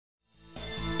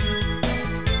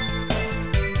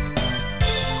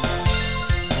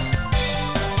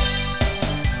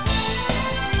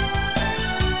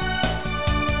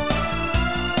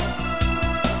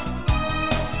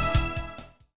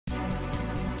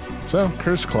So,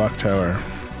 Curse Clock Tower.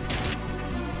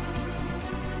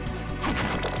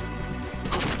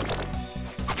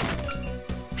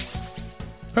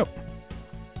 Oh.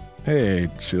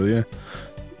 Hey, Celia.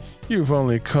 You've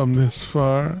only come this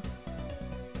far.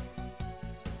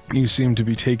 You seem to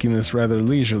be taking this rather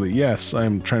leisurely. Yes,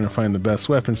 I'm trying to find the best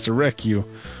weapons to wreck you.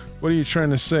 What are you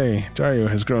trying to say? Dario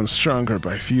has grown stronger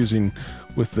by fusing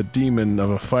with the demon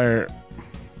of a fire.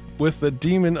 With the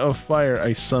demon of fire,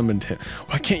 I summoned him.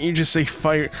 Why can't you just say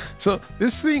fire? So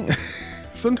this thing,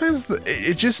 sometimes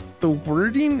the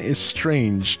wording is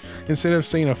strange. Instead of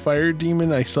saying a fire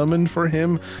demon I summoned for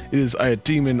him, it is a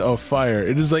demon of fire.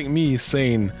 It is like me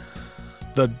saying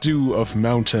the dew of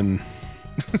mountain.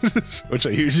 Which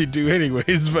I usually do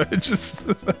anyways, but it just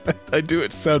I do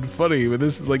it to sound funny, but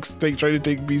this is like trying to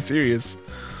take me serious.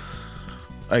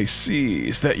 I see.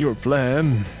 Is that your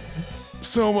plan?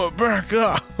 Soma back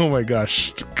up! Oh my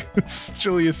gosh. It's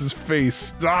Julius's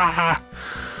face. Ah!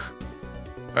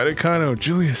 Aricano,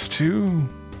 Julius too?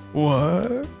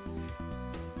 What?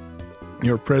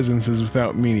 Your presence is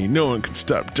without meaning. No one can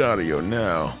stop Dario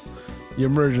now. The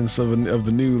emergence of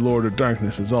the new Lord of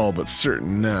Darkness is all but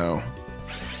certain now.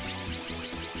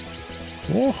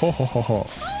 Oh, ho, ho, ho, ho.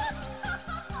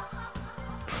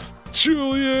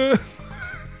 Julia!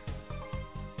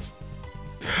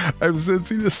 I'm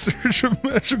sensing a surge of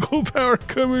magical power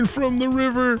coming from the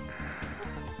river.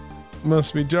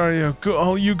 Must be Dario.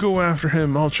 You go after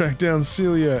him. I'll track down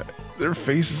Celia. Their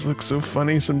faces look so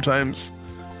funny sometimes.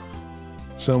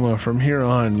 Soma, from here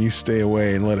on, you stay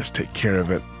away and let us take care of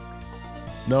it.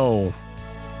 No.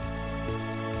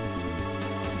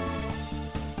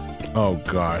 Oh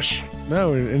gosh. Now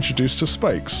we're introduced to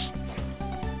spikes.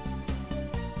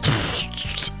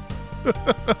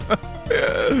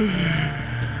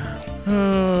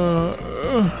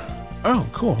 Oh,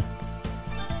 cool.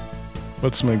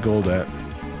 What's my gold at?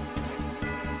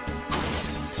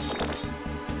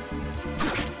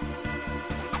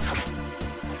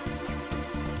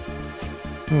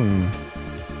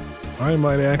 I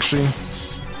might actually...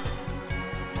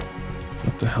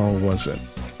 What the hell was it?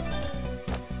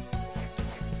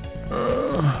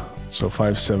 So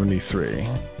 573.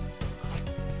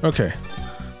 Okay.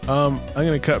 I'm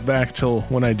gonna cut back till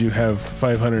when I do have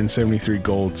 573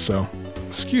 gold, so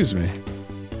excuse me.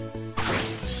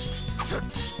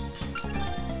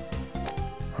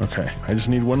 Okay, I just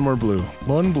need one more blue.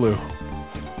 One blue.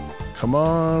 Come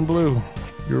on, blue.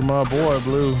 You're my boy,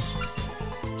 blue.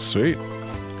 Sweet.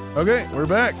 Okay, we're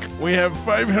back. We have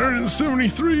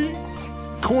 573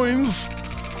 coins.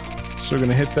 So we're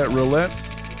gonna hit that roulette.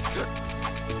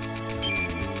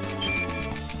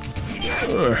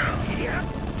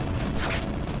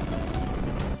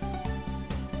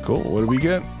 Cool, what do we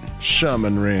get?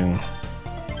 Shaman ring.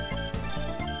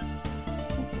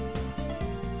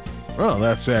 Oh,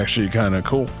 that's actually kind of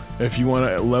cool. If you want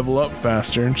to level up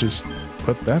faster, just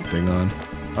put that thing on.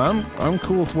 I'm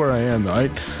cool with where I am.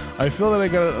 I feel that I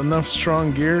got enough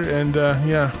strong gear and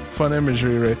yeah, fun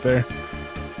imagery right there.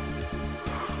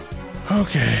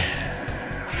 Okay.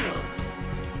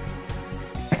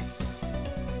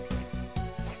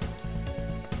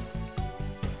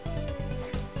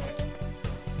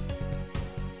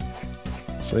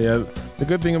 So yeah, the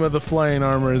good thing about the flying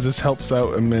armor is this helps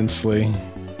out immensely.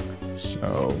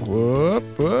 So, whoop,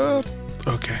 whoop.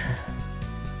 Okay.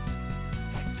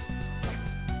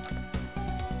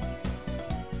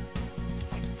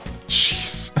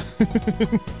 Jeez.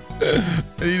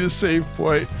 I need a save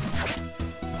point.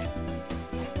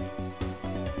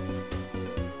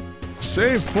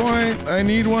 Save point! I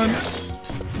need one.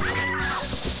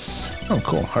 Oh,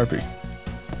 cool. Harpy.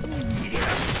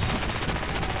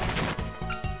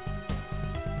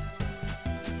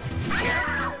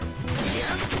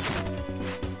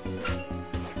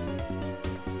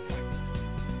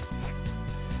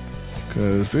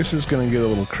 Because this is going to get a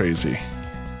little crazy.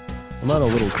 Well, not a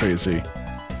little crazy.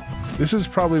 This is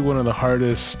probably one of the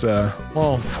hardest,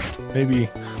 well, maybe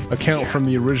account from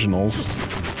the originals.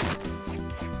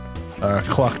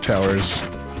 Clock towers.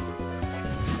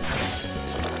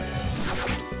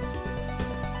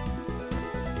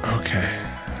 Okay.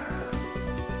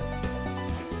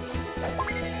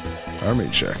 Army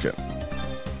jacket.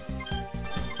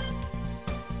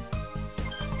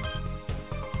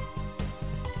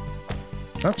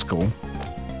 That's cool.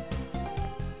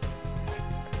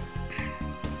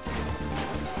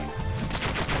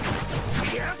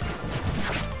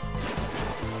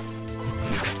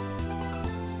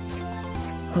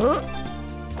 Huh?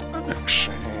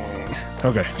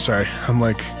 Okay, sorry.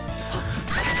 I'm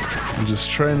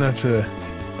just trying not to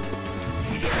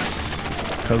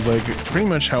Cause like pretty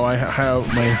much how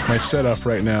my setup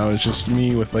right now is just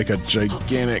me with like a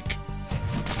gigantic.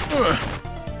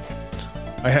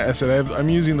 I said I'm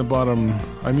using the bottom.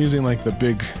 I'm using like the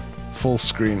big full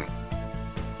screen.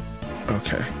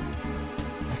 Okay.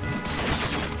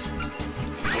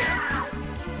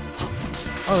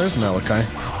 Oh, there's Malachi.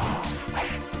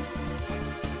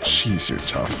 Jeez, you're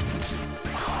tough.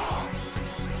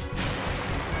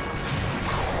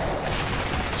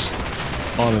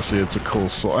 Honestly, it's a cool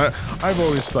soul. I've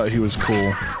always thought he was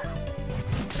cool.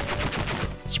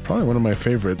 It's probably one of my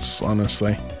favorites,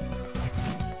 honestly.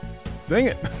 Dang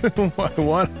it! I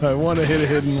want to hit a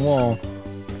hidden wall.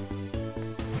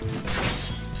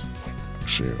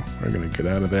 Shoot, we're gonna get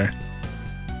out of there.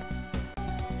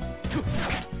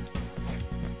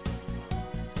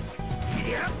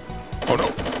 Oh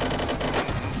no!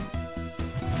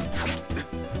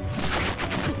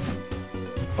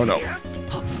 Oh no!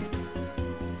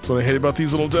 That's what I hate about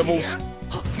these little devils.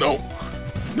 No!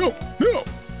 No! No!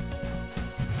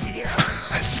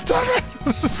 Stop it!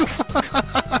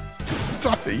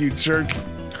 Stop it, you jerk!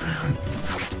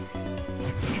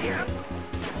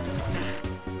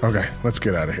 Okay, let's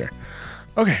get out of here.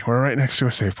 Okay, we're right next to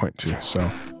a save point too, so...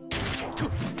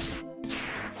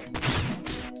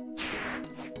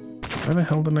 How the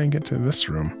hell did I get to this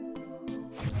room?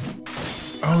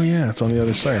 Oh yeah, it's on the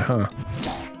other side, huh?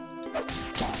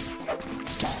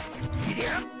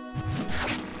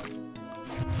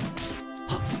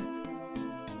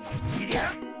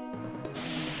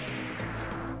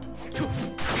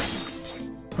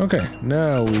 Okay,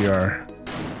 now we are...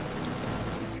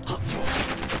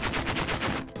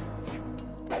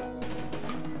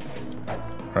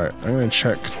 Alright, I'm gonna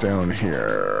check down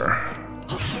here.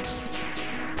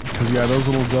 Because yeah, those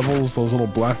little devils, those little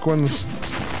black ones,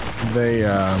 they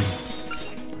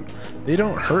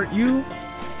don't hurt you.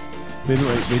 They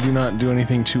do not do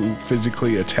anything to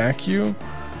physically attack you,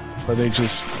 but they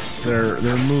just, their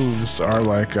moves are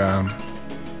like, oh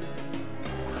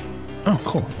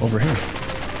cool, over here.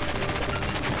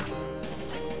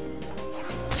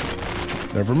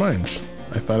 Never mind.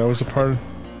 I thought I was a part of...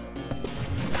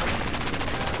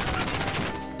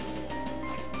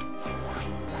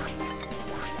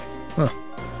 Huh.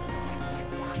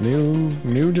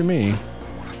 New to me.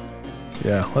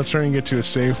 Yeah, let's try and get to a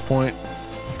save point.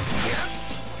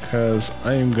 Because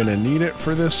I am gonna need it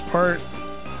for this part.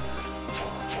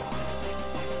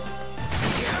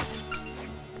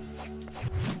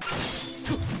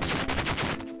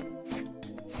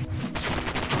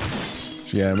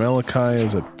 So yeah, Malachi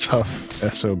is a tough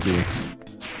SOB.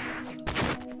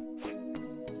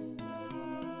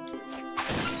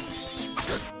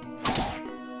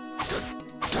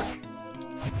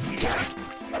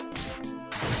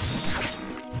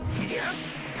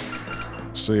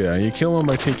 So yeah, you kill him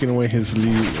by taking away his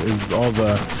all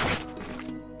the...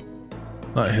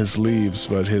 Not his leaves,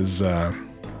 but his,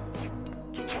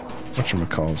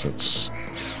 whatchamacallits.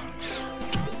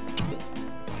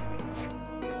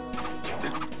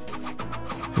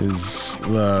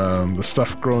 The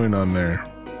stuff growing on there,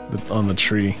 on the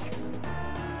tree.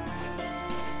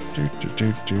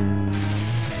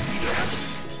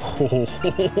 Oh,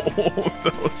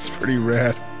 that was pretty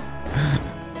rad.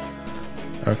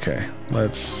 Okay,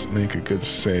 let's make a good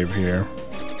save here.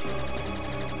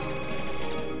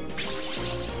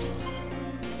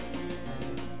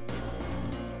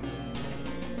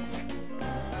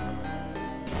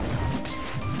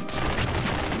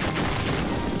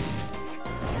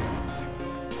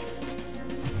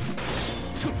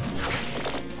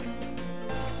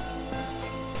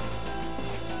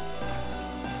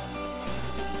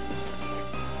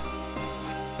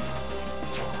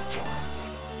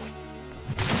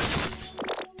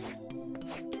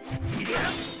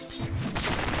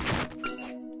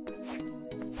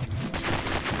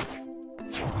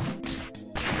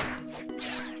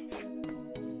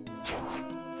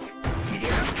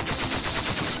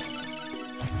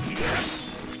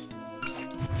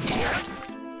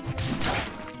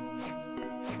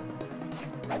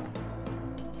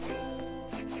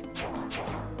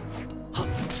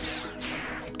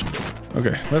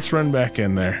 Okay, let's run back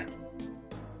in there.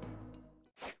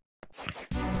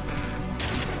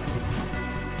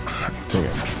 Dang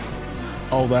it.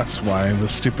 Oh, that's why. The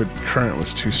stupid current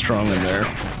was too strong in there.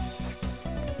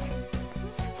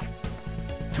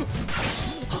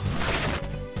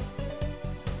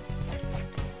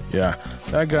 Yeah,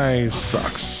 that guy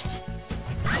sucks.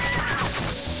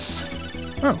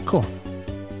 Oh, cool.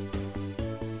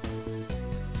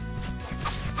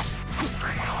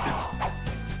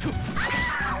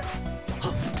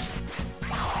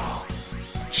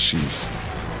 Jeez.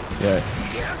 Yeah.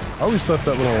 I always thought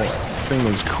that little thing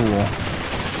was cool.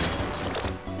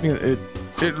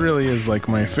 It really is like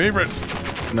my favorite.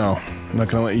 No, I'm not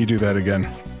gonna let you do that again.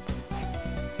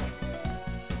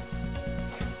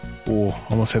 Oh,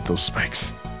 almost hit those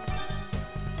spikes.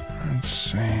 Let's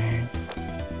see.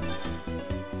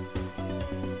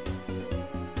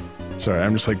 Sorry,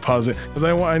 I'm just like pausing because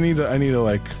I need to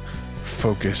like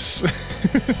focus.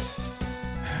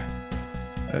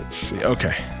 Let's see.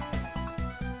 Okay.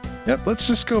 Yep, let's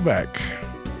just go back.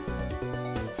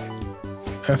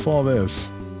 F all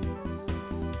this.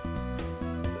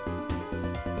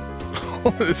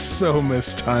 Oh, it's so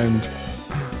mistimed.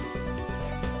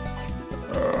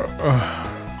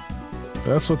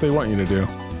 That's what they want you to do.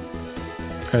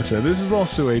 Like I said, this is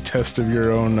also a test of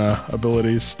your own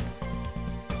abilities.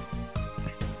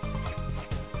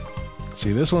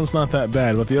 See, this one's not that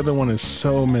bad, but the other one is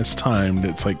so mistimed.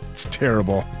 It's like, it's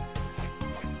terrible.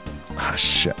 Ah,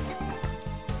 shit.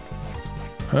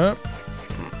 Huh?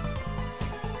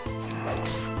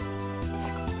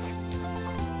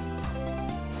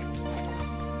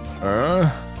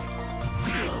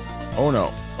 Oh no.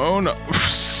 Oh no.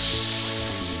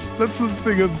 That's the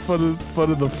thing of fun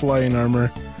of the flying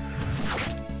armor.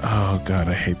 Oh god,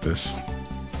 I hate this.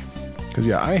 Because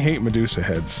yeah, I hate Medusa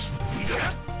heads.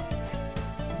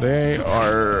 They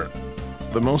are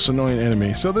the most annoying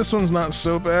enemy. So this one's not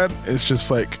so bad. It's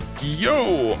just like,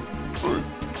 yo!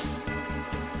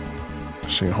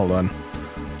 Actually, hold on.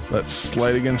 Let's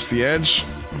slide against the edge.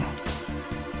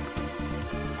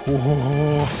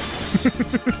 Whoa.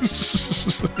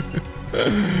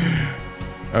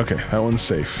 Okay, that one's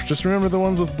safe. Just remember the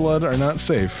ones with blood are not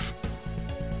safe.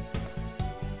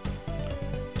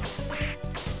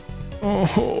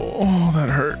 Oh, that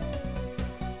hurt.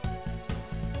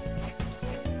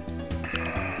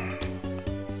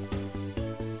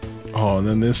 Oh, and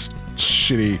then this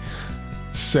shitty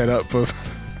setup of...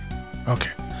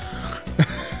 Okay.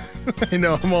 I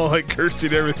know, I'm all like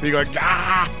cursing everything, like,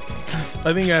 ah!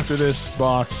 I think after this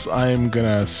boss, I'm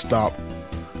gonna stop.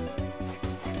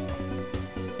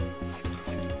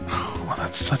 Oh,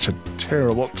 that's such a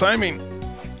terrible timing.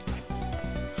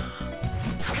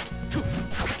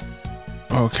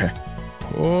 Okay.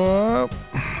 Whoop.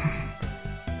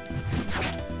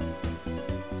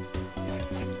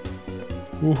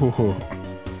 Woohoo.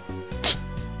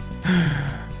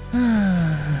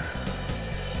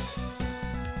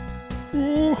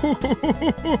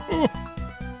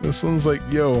 This one's like,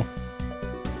 yo.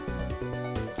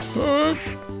 Oh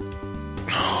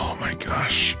my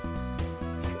gosh.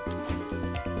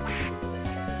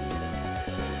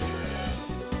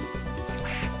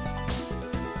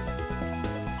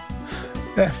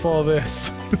 F all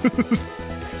this.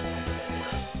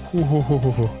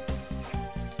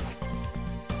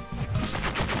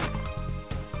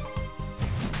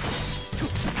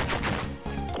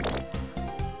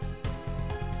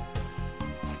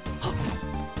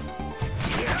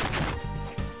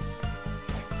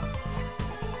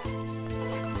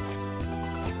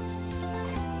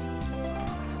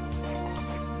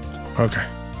 Okay.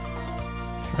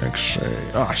 Actually,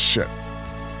 oh shit.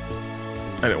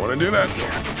 I didn't want to do that.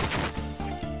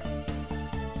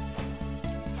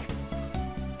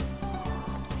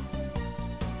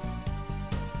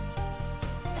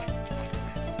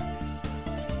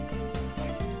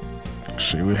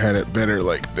 Actually, we had it better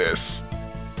like this.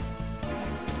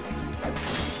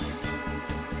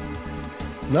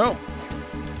 No.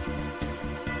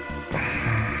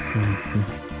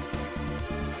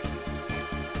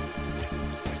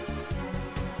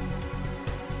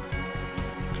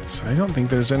 I don't think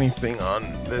there's anything on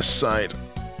this side.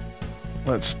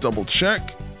 Let's double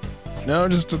check. No,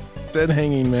 just a dead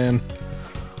hanging man.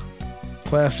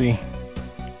 Classy.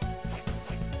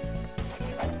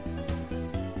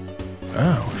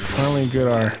 Oh, we finally get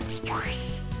our...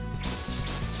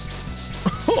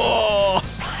 Oh!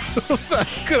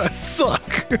 That's gonna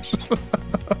suck!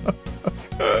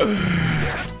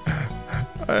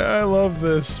 I love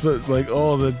this, but like,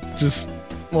 oh, the just...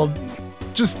 Well...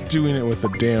 Just doing it with a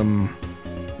damn...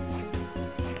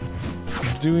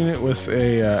 Doing it with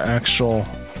a actual...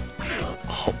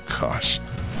 Oh gosh.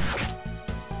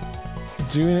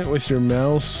 Doing it with your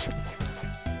mouse.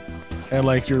 And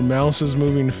like your mouse is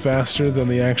moving faster than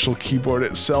the actual keyboard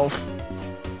itself.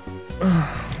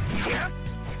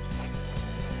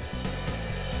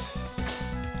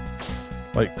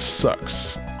 Like,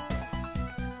 sucks.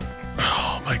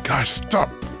 Oh my gosh, stop!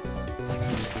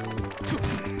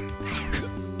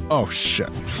 Oh, shit.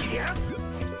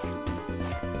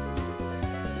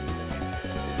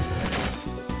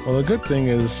 Well, the good thing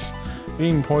is,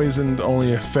 being poisoned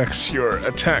only affects your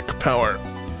attack power.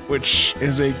 which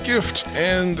is a gift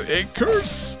and a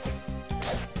curse.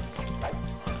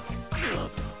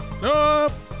 No!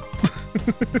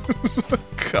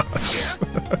 Gosh.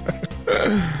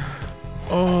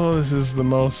 Oh, this is the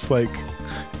most, like,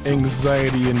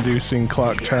 anxiety-inducing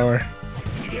clock tower.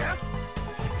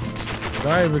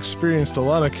 I've experienced a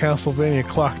lot of Castlevania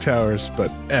clock towers,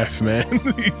 but F, man.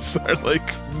 These are,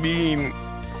 like, mean.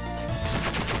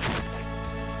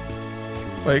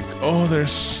 Like, oh, they're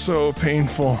so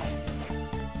painful.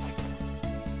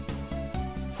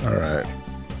 Alright.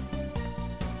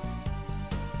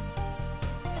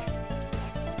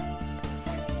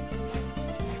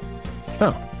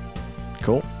 Oh.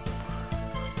 Cool.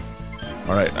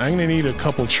 Alright, I'm gonna need a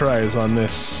couple tries on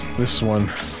this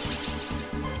one.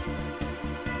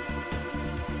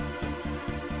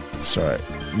 Sorry.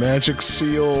 Magic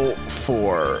Seal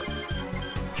 4.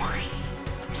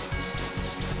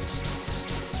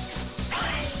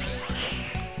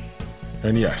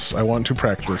 And yes, I want to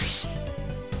practice.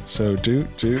 So do.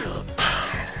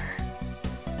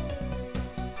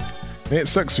 And it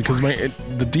sucks because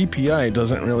the DPI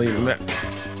doesn't really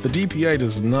the DPI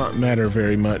does not matter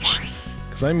very much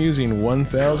because I'm using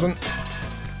 1000.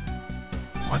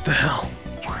 What the hell?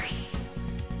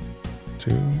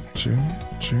 2.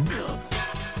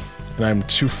 And I'm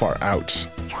too far out.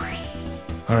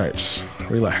 Alright,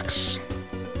 relax.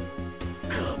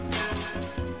 Do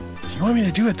you want me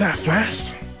to do it that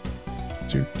fast?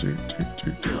 Do.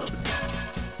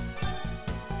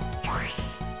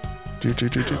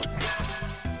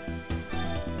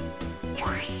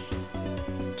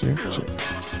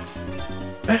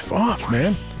 F off,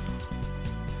 man.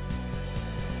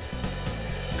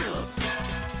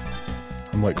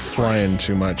 I'm like flying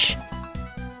too much.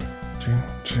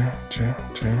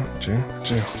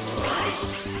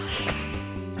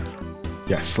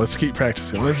 Yes, let's keep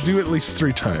practicing. Let's do at least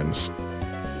 3 times.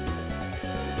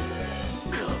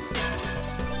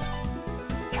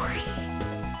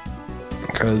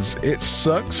 Because it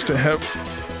sucks to have...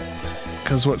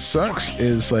 Because what sucks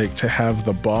is, like, to have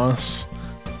the boss...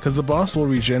 Because the boss will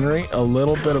regenerate a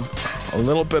little bit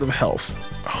of health.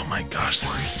 Oh my gosh,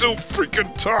 this is so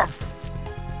freaking tough!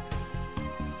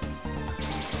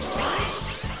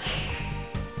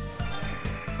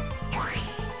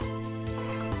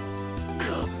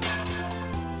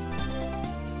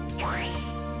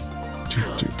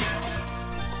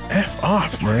 F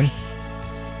off, man.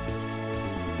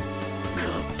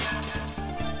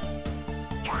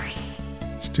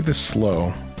 Let's do this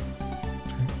slow.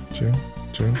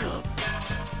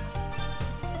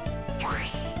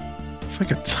 It's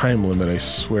like a time limit, I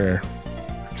swear.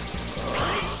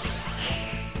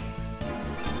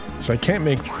 So I can't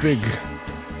make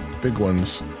big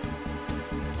ones.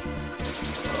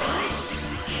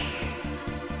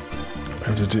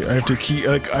 I have to keep,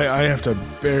 like, I have to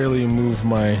barely move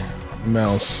my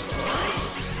mouse.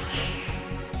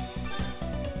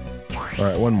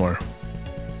 Alright, one more.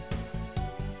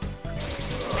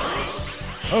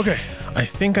 Okay, I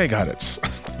think I got it.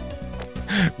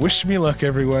 Wish me luck,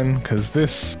 everyone, because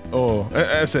this... Oh,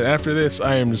 I said, after this,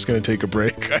 I am just going to take a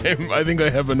break. I think I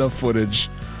have enough footage.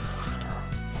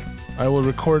 I will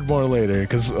record more later,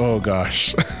 because, oh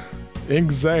gosh.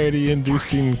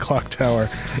 Anxiety-inducing clock tower.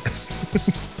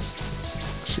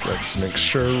 Let's make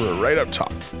sure we're right up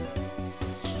top.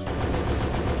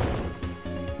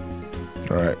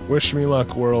 Alright, wish me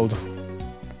luck, world.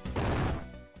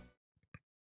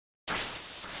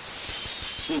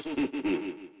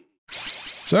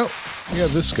 So, we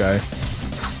have this guy.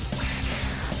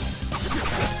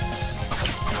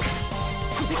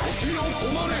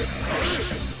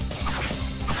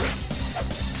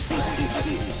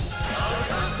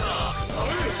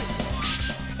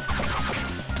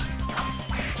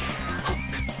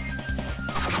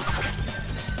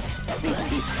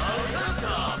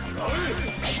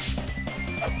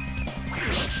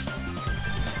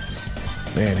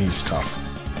 Man, he's tough.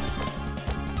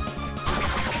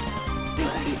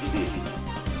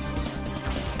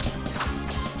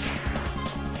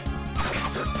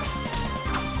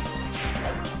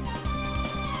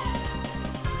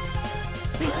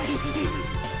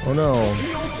 Oh no.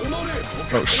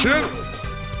 Oh shit!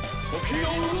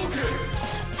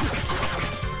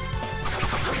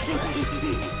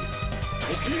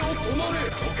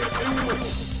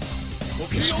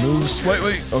 Just move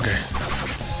slightly. Okay.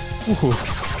 Woohoo.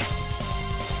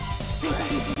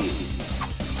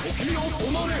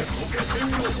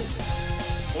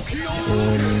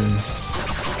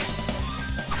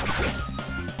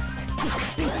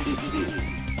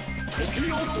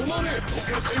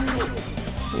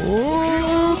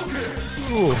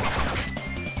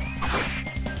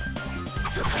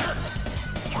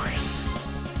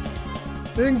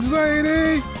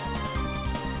 Anxiety!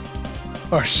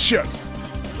 Oh shit!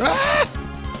 Ah!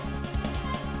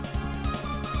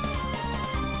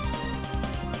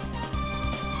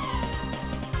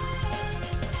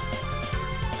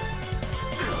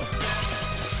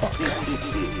 Fuck.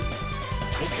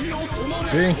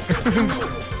 See?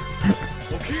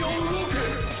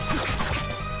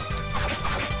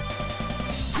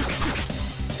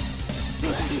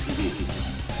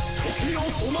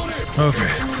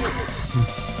 Okay.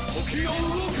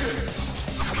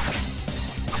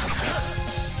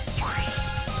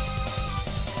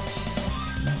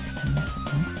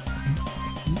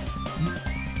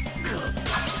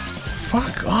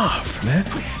 Fuck off, man.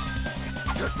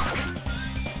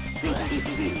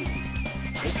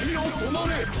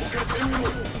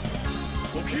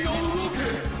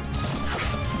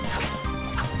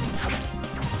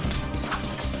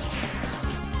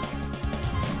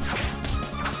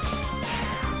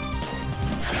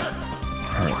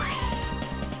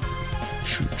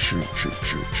 Shoot.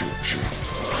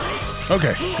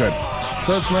 Okay, good.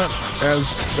 So it's not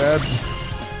as bad.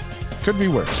 Could be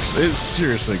worse. It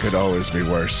seriously could always be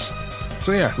worse.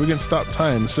 So yeah, we can stop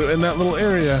time. So in that little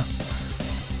area,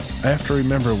 I have to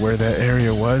remember where that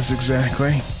area was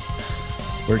exactly,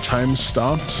 where time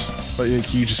stopped. But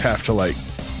you just have to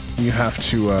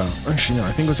actually no,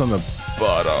 I think it was on the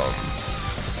bottom.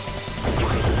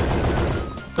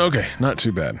 Okay, not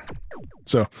too bad.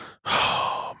 So,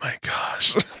 oh my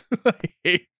gosh, I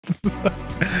hate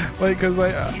like, cause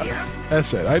I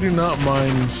said I do not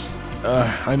mind.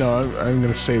 I know I'm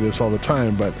gonna say this all the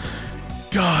time, but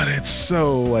God, it's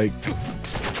so like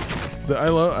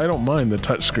I don't mind the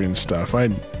touchscreen stuff.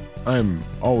 I'm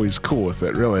always cool with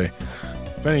it, really.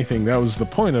 If anything, that was the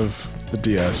point of the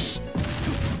DS.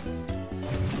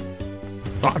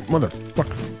 Ah,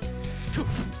 motherfucker.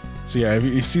 So yeah, if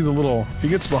you see the little, if he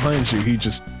gets behind you, he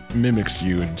just mimics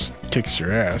you and just kicks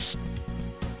your ass.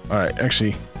 Alright,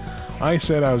 actually, I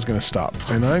said I was gonna stop,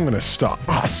 and I'm gonna stop.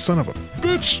 Ah, son of a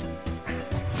bitch!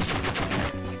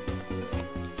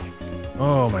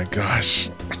 Oh my gosh.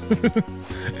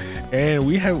 And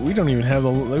we don't even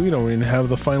have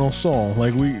the final soul.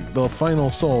 Like the final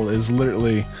soul is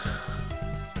literally,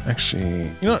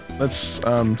 actually, you know what? Let's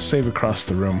save across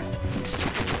the room.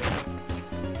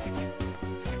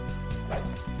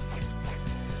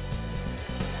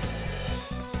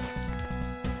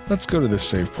 Let's go to this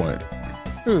save point.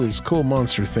 Ooh, this cool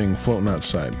monster thing floating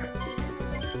outside.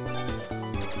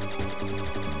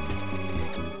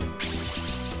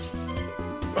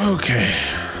 Okay.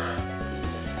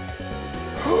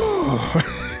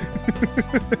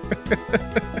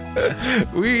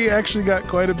 We actually got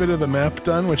quite a bit of the map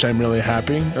done, which I'm really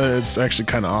happy. It's actually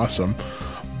kind of awesome.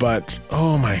 But,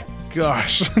 oh my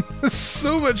gosh,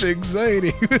 so much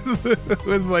anxiety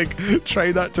with like,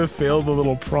 try not to fail the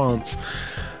little prompts.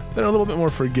 They're a little bit more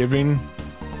forgiving.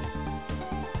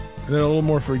 They're a little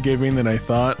more forgiving than I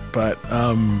thought, but,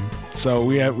 so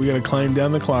we gotta climb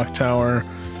down the clock tower,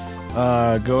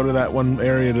 go to that one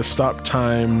area to stop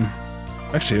time.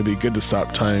 Actually, it'd be good to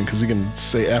stop time because you can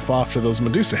say F off to those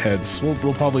Medusa heads.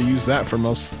 We'll probably use that for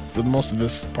most of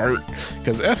this part,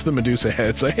 because F the Medusa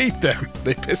heads. I hate them.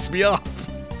 They piss me off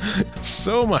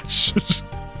so much.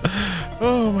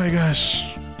 Oh my gosh.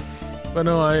 But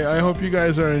no, I hope you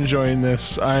guys are enjoying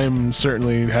this. I'm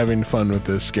certainly having fun with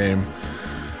this game.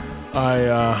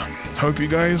 I hope you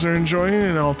guys are enjoying,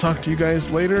 and I'll talk to you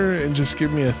guys later, and just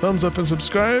give me a thumbs up and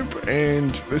subscribe.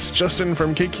 And this is Justin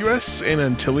from KQS, and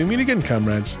until we meet again,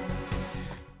 comrades.